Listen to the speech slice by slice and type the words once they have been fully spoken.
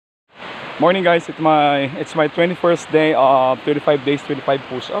Morning guys, it's my 21st day of 35 days 25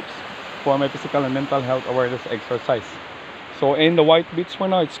 push-ups for my physical and mental health awareness exercise. So in the White Beach for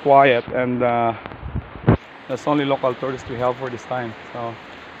now it's quiet, and that's only local tourists we have for this time.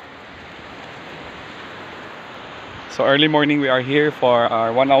 So early morning we are here for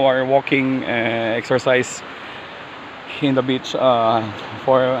our 1 hour walking exercise in the beach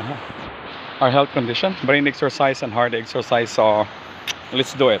for our health condition, brain exercise and heart exercise. So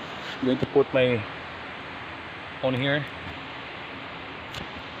let's do it. I'm going to put my phone here.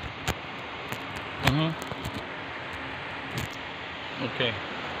 Okay.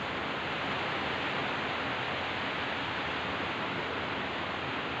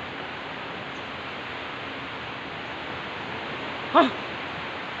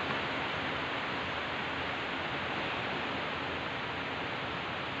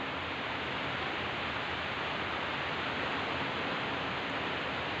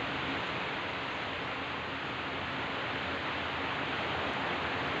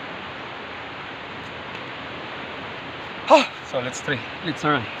 So let's do it.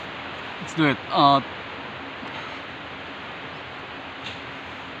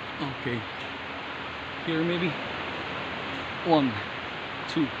 Okay, here maybe 1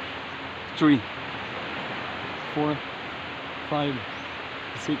 2 3 4 5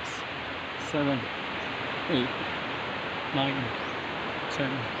 6 7 8 9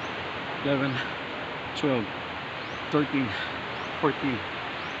 10 11 12 13 14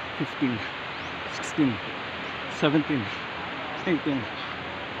 15 16 17 18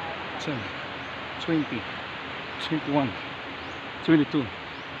 10 20 21 22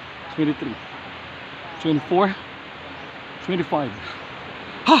 23 24 25.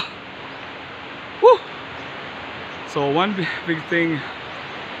 Woo! So one big thing,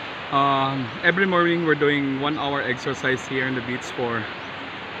 every morning we're doing 1 hour exercise here in the beach for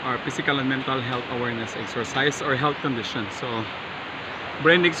our physical and mental health awareness exercise or health condition. So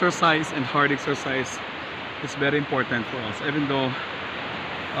brain exercise and heart exercise is very important for us, even though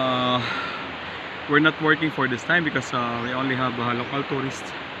we're not working for this time because we only have local tourists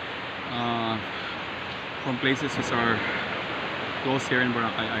from places which are close here in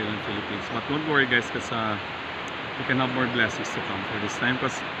Boracay Island, Philippines. But don't worry guys, because we can have more blessings to come for this time,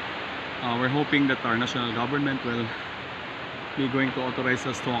 because we're hoping that our national government will be going to authorize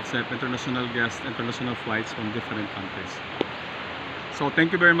us to accept international guests, international flights from different countries. So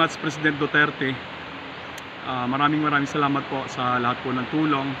thank you very much President Duterte. Maraming salamat po sa lahat po ng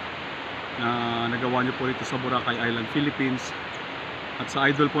tulong na nagawa niyo po dito sa Boracay Island, Philippines, at sa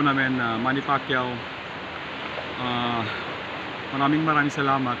idol po namin Manny Pacquiao. Maraming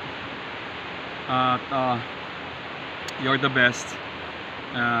salamat, at you're the best,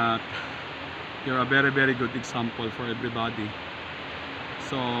 at you're a very good example for everybody.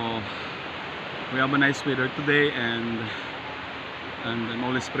 So we have a nice weather today, and I'm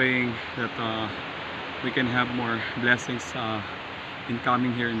always praying that we can have more blessings in coming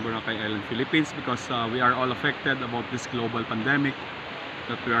here in Boracay Island, Philippines, because we are all affected about this global pandemic,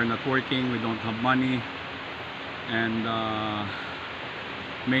 that we are not working, we don't have money, and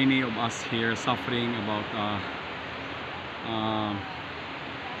many of us here suffering about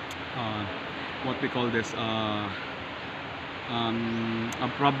what we call this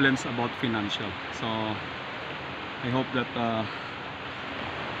problems about financial. So I hope that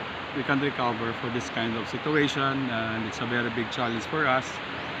we can recover for this kind of situation, and it's a very big challenge for us.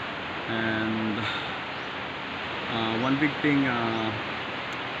 And one big thing,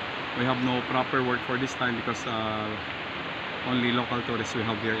 we have no proper work for this time because only local tourists we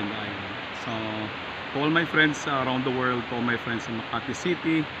have here in the island. So to all my friends around the world, to all my friends in Makati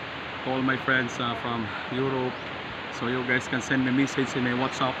City, to all my friends from Europe, so you guys can send me message in my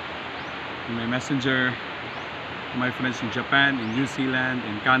WhatsApp, in my Messenger. My friends in Japan, in New Zealand,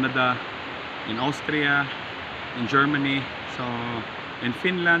 in Canada, in Austria, in Germany, so in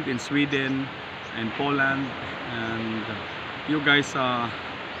Finland, in Sweden, in Poland, and you guys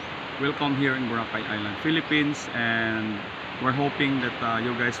will come here in Boracay Island, Philippines, and we're hoping that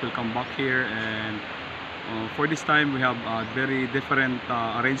you guys will come back here. And for this time we have a very different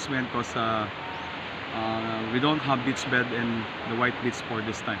arrangement, because we don't have beach bed in the White Beach for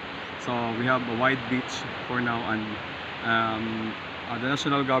this time. So we have a wide beach for now, and the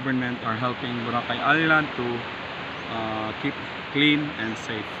national government are helping Boracay Island to keep clean and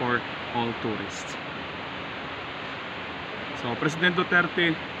safe for all tourists. So President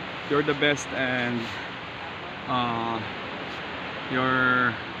Duterte, you're the best, and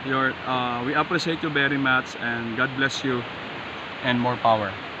we appreciate you very much, and God bless you and more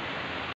power.